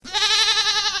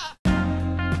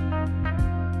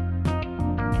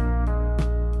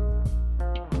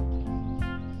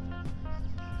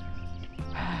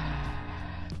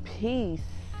Peace.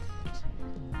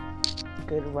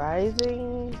 Good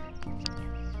rising.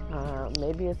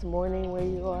 Maybe it's morning where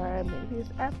you are. Maybe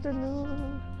it's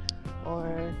afternoon.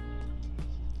 Or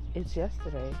it's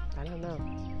yesterday. I don't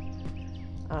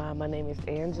know. My name is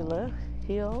Angela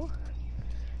Hill,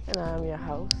 and I'm your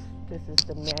host. This is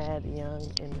the Mad, Young,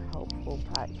 and Hopeful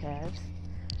podcast.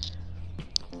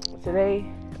 Today,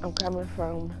 I'm coming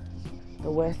from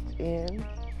the West End,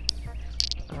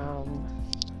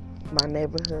 my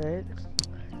neighborhood.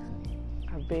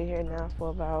 I've been here now for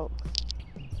about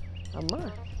a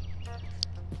month.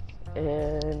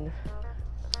 And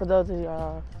for those of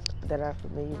y'all that are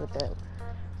familiar with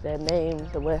that name,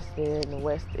 the West End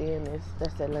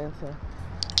that's Atlanta,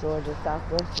 Georgia,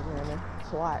 Southwest Atlanta,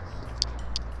 SWAT.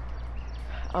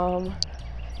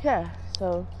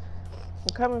 So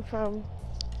I'm coming from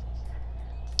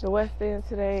the West End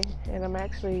today, and I'm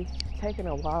actually taking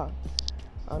a walk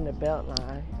on the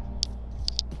Beltline,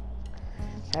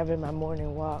 having my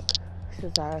morning walk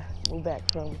since I moved back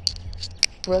from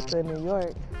Brooklyn, New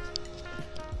York.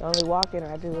 The only walking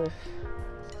I do is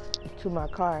to my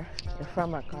car and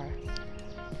from my car.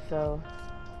 So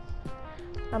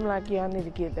I'm like, I need to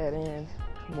get that in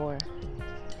more.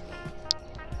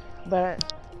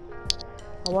 But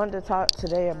I wanted to talk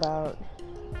today about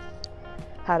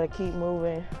how to keep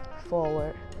moving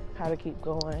forward, how to keep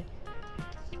going.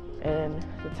 And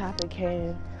the topic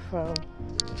came from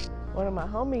one of my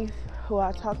homies who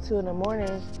I talked to in the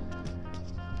morning.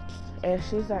 And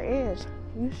she's like,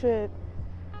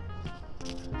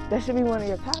 that should be one of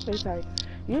your topics. Like,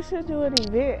 you should do an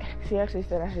event. She actually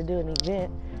said I should do an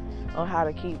event on how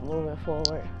to keep moving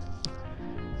forward.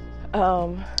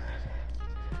 And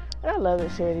I love to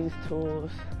share these tools.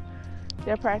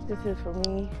 They're practices for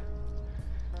me.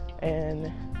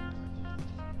 And,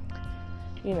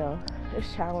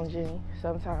 it's challenging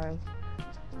sometimes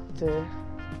to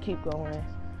keep going,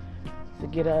 to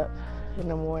get up in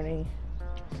the morning.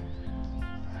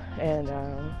 And,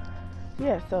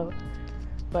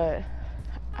 but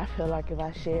I feel like if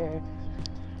I share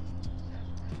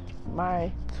my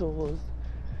tools,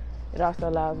 it also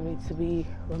allows me to be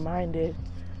reminded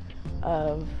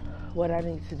of what I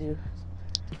need to do.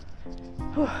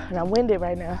 And I'm winded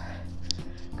right now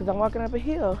because I'm walking up a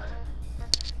hill,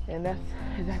 and that's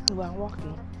exactly why I'm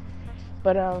walking.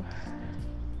 But I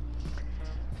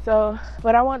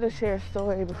wanted to share a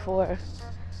story before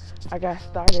I got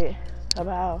started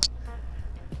about,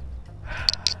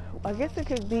 I guess it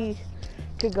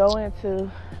could go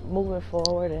into moving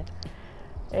forward, and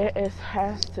it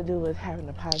has to do with having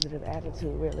a positive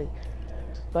attitude, really.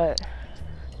 But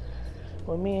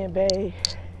when me and Bae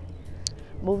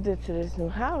moved into this new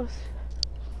house,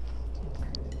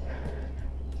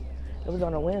 it was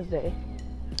on a Wednesday,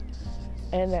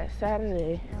 and that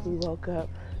Saturday we woke up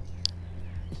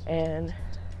and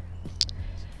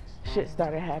shit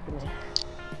started happening.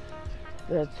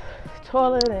 The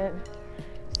toilet and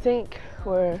sink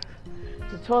the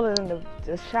toilet and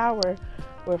the shower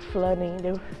were flooding.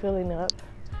 They were filling up.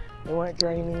 They weren't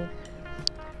draining.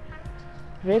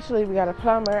 Eventually we got a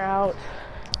plumber out.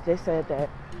 They said that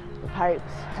the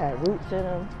pipes had roots in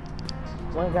them.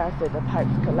 One guy said the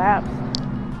pipes collapsed.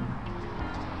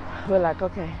 We're like,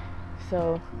 okay.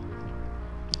 So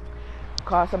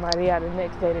call somebody out the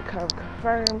next day to come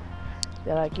confirm.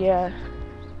 They're like, yeah,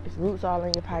 it's roots all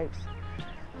in your pipes.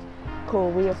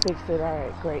 Cool, we'll fix it. All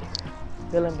right, great.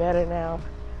 Feeling better now.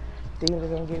 Things are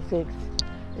gonna get fixed.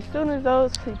 As soon as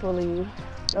those people leave,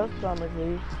 those plumbers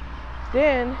leave,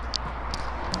 then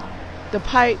the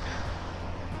pipe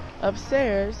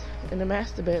upstairs in the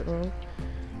master bedroom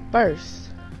burst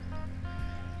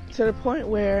to the point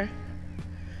where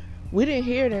we didn't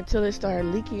hear it until it started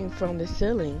leaking from the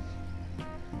ceiling.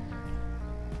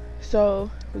 So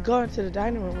we go into the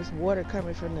dining room. There's water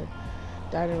coming from the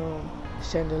dining room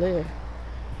chandelier.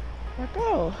 Like,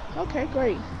 oh, okay,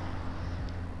 great.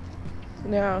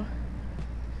 Now,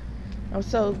 I'm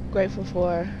so grateful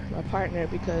for my partner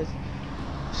because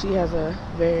she has a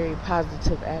very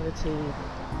positive attitude,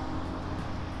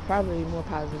 probably more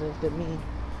positive than me.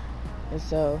 And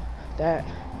so that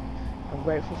I'm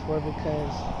grateful for,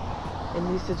 because in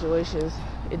these situations,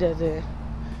 it doesn't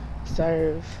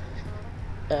serve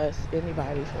us,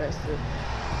 anybody, for us to,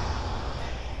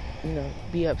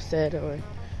 be upset or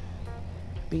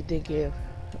be thinking,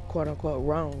 quote unquote,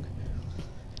 wrong.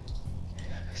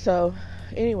 So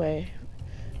anyway,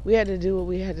 we had to do what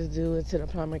we had to do until the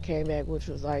plumber came back, which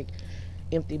was like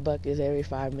empty buckets every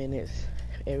 5 minutes.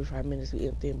 Every 5 minutes we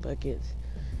emptying buckets.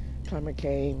 Plumber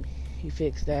came, he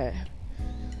fixed that.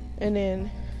 And then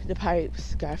the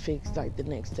pipes got fixed like the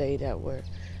next day that were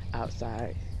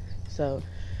outside. So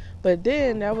But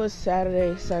then that was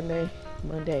Saturday, Sunday,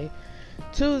 Monday.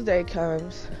 Tuesday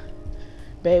comes.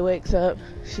 Bae wakes up.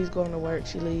 She's going to work.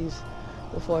 She leaves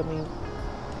before me.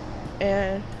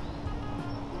 And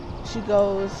she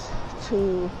goes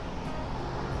to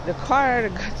the car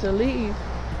to leave.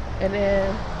 And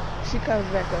then she comes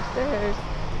back upstairs.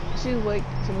 She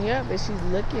wakes me up and she's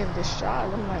looking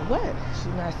distraught. I'm like, what?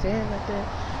 She's not saying nothing.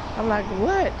 I'm like,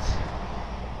 what?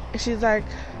 And she's like,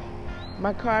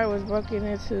 my car was broken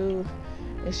into.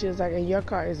 And she was like, and your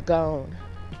car is gone.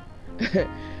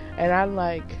 And I'm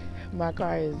like, my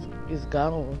car is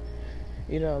gone.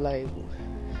 You know, like,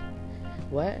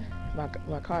 what?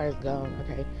 My car is gone.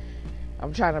 Okay.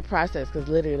 I'm trying to process because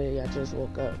literally I just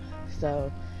woke up.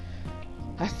 So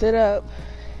I sit up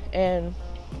and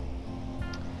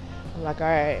I'm like, all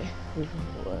right,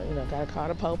 you know, gotta call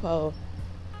the popo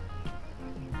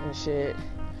and shit.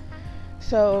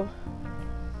 So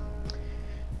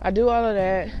I do all of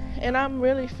that, and I'm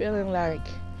really feeling like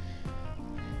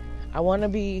I want to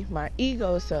be my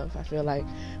ego self. I feel like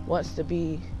wants to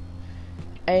be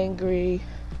angry.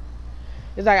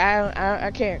 It's like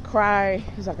I can't cry.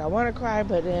 It's like I want to cry,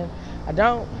 but then I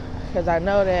don't, because I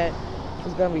know that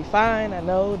it's gonna be fine. I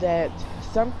know that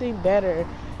something better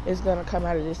is gonna come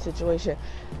out of this situation.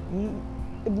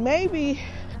 Maybe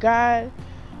God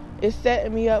is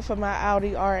setting me up for my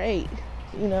Audi R8,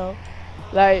 you know,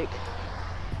 like.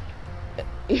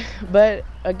 But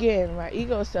again, my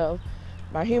ego self,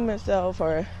 my human self,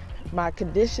 or my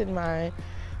conditioned mind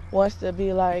wants to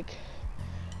be like,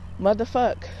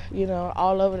 motherfuck, you know,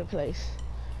 all over the place.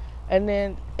 And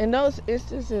then in those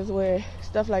instances where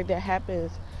stuff like that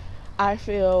happens, I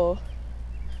feel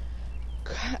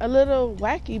a little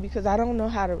wacky because I don't know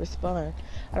how to respond.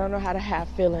 I don't know how to have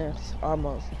feelings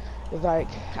almost. It's like,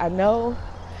 I know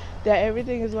that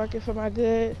everything is working for my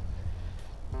good.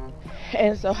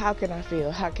 And so how can I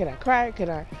feel? How can I cry?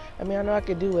 I mean, I know I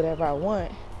can do whatever I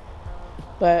want,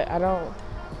 but I don't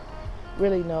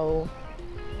really know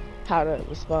how to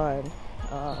respond.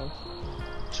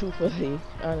 Truthfully,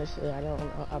 honestly, I don't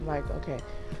know. I'm like, okay.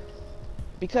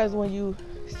 Because when you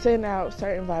send out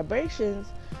certain vibrations,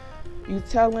 you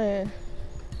telling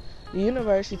the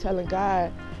universe, you telling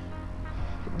God,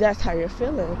 that's how you're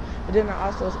feeling. But then I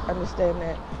also understand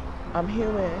that I'm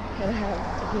human and I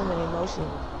have human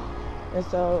emotions. And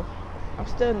so I'm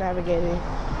still navigating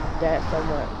that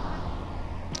somewhat.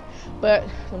 But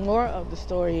the moral of the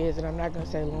story is, and I'm not going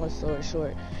to say long story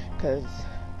short, because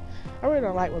I really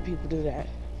don't like when people do that.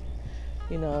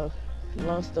 You know,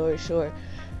 long story short,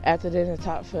 after they done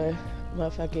talk for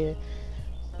motherfucking,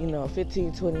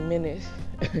 15, 20 minutes,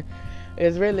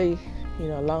 it's really,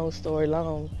 long story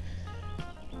long.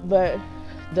 But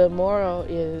the moral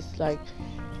is, like,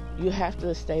 you have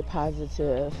to stay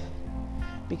positive,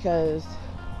 because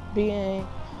being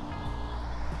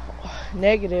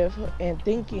negative and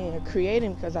thinking and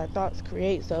creating, because our thoughts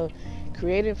create, so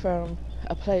creating from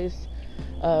a place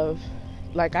of,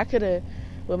 like, I could have,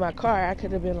 with my car, I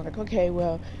could have been like, okay,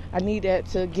 well, I need that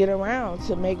to get around,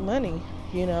 to make money,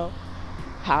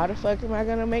 how the fuck am I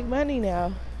gonna make money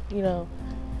now?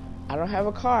 I don't have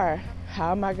a car.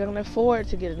 How am I going to afford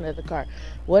to get another car?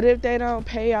 What if they don't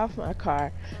pay off my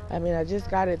car? I mean, I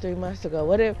just got it 3 months ago.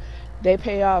 What if they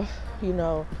pay off,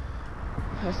 a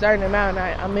certain amount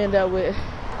and I'm end up with,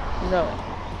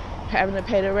 having to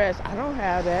pay the rest? I don't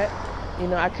have that.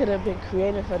 I could have been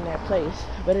creating from that place.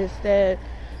 But instead,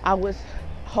 I was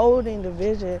holding the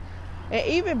vision. And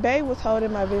even Bae was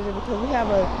holding my vision, because we have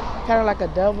a kind of like a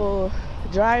double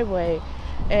driveway.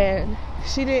 And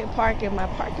she didn't park in my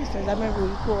parking space. I remember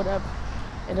we pulled up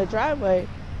in the driveway,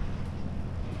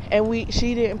 and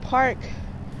she didn't park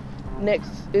next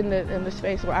in the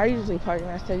space where I usually park. And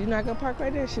I said, "You're not gonna park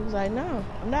right there?" She was like, "No,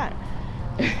 I'm not."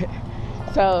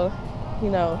 So,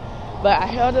 but I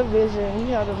held a vision.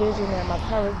 He held a vision that my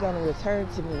car was gonna return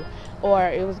to me, or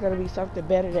it was gonna be something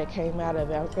better that came out of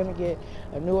it. I was gonna get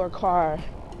a newer car.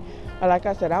 Or like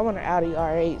I said, I want an Audi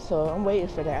R8, so I'm waiting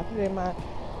for that.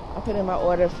 I put in my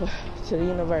order to the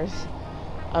universe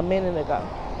a minute ago,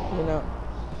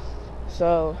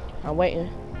 So I'm waiting.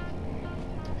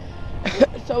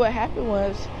 So what happened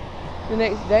was, the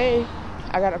next day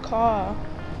I got a call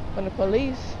from the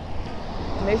police,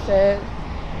 and they said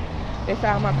they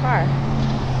found my car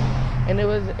and it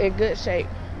was in good shape.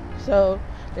 So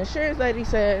the insurance lady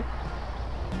said,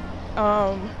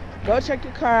 go check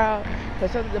your car out,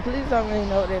 because the police don't really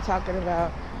know what they're talking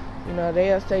about.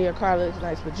 They'll say your car looks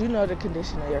nice, but you know the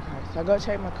condition of your car. So I go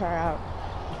check my car out,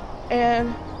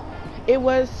 and it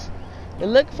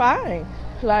looked fine.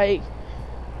 Like,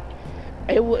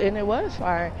 it was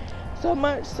fine. So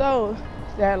much so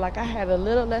that like I had a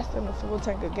little less than a full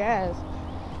tank of gas,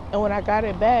 and when I got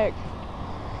it back,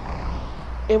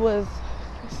 it was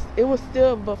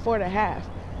still before the half.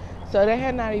 So they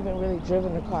had not even really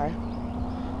driven the car.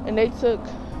 And they took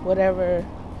whatever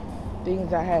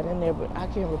things I had in there, but I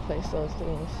can't replace those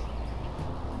things.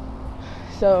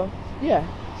 So, yeah.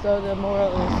 So the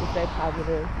moral is to stay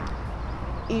positive.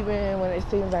 Even when it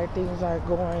seems like things aren't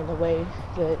going the way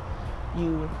that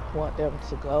you want them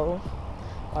to go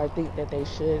or think that they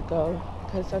should go.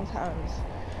 Because sometimes,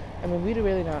 we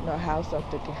really don't know how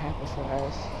something can happen for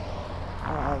us.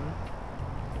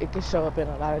 It can show up in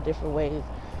a lot of different ways,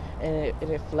 and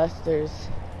it flusters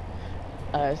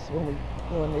us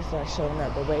when it starts showing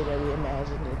up the way that we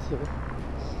imagined it to.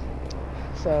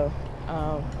 So,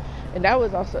 and that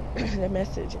was also the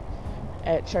message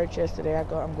at church yesterday.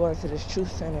 I'm going to this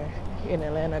Truth Center in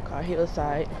Atlanta called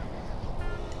Hillside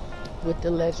with the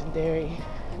legendary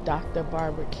Dr.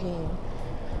 Barbara King,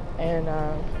 and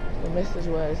the message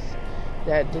was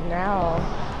that denial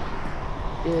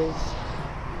is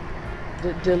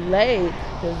the delay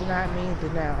does not mean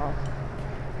denial.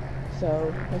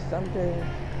 So if something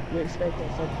you're expecting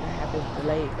something to happen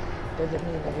delayed, doesn't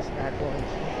mean that it's not going to.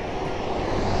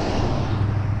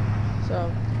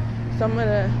 So some of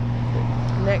the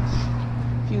next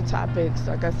few topics,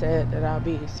 like I said, that I'll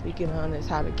be speaking on is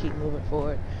how to keep moving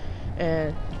forward.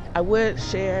 And I would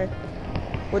share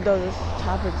what those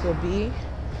topics will be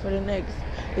for the next,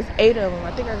 it's 8 of them.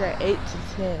 I think I got 8 to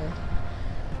 10.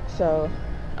 So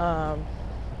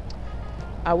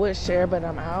I would share, but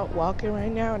I'm out walking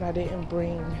right now, and I didn't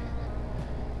bring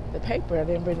the paper. I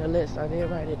didn't bring the list. I didn't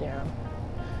write it down.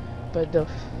 But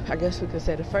I guess we could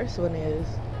say the first one is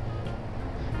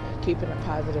keeping a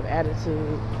positive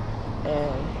attitude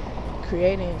and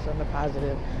creating from the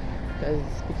positive,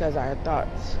 because our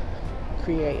thoughts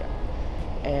create,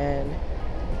 and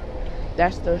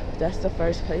that's the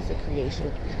first place of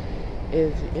creation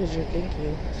is your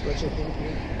thinking. It's what you're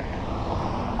thinking.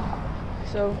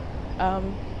 So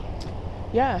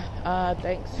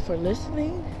thanks for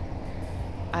listening.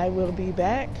 I will be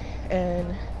back,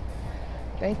 and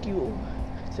thank you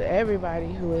to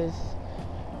everybody who is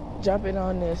jumping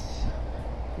on this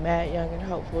mad, young, and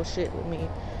hopeful shit with me,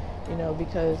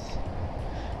 because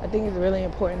I think it's really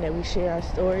important that we share our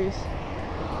stories,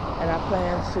 and I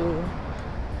plan to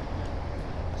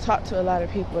talk to a lot of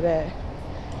people that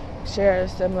share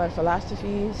similar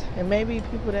philosophies, and maybe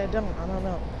people that don't, I don't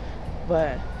know,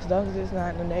 but as long as it's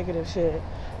not the negative shit,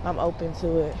 I'm open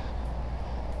to it,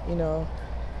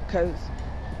 because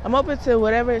I'm open to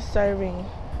whatever is serving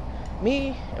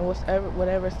me and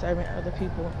whatever is serving other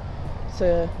people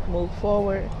to move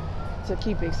forward, to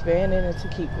keep expanding, and to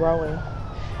keep growing.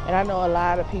 And I know a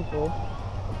lot of people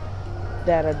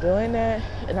that are doing that,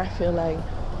 and I feel like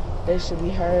they should be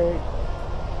heard.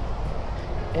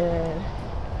 And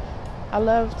I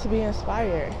love to be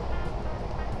inspired.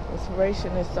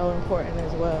 Inspiration is so important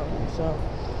as well. So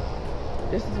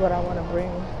this is what I want to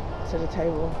bring to the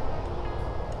table.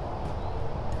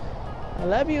 I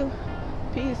love you.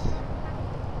 Peace.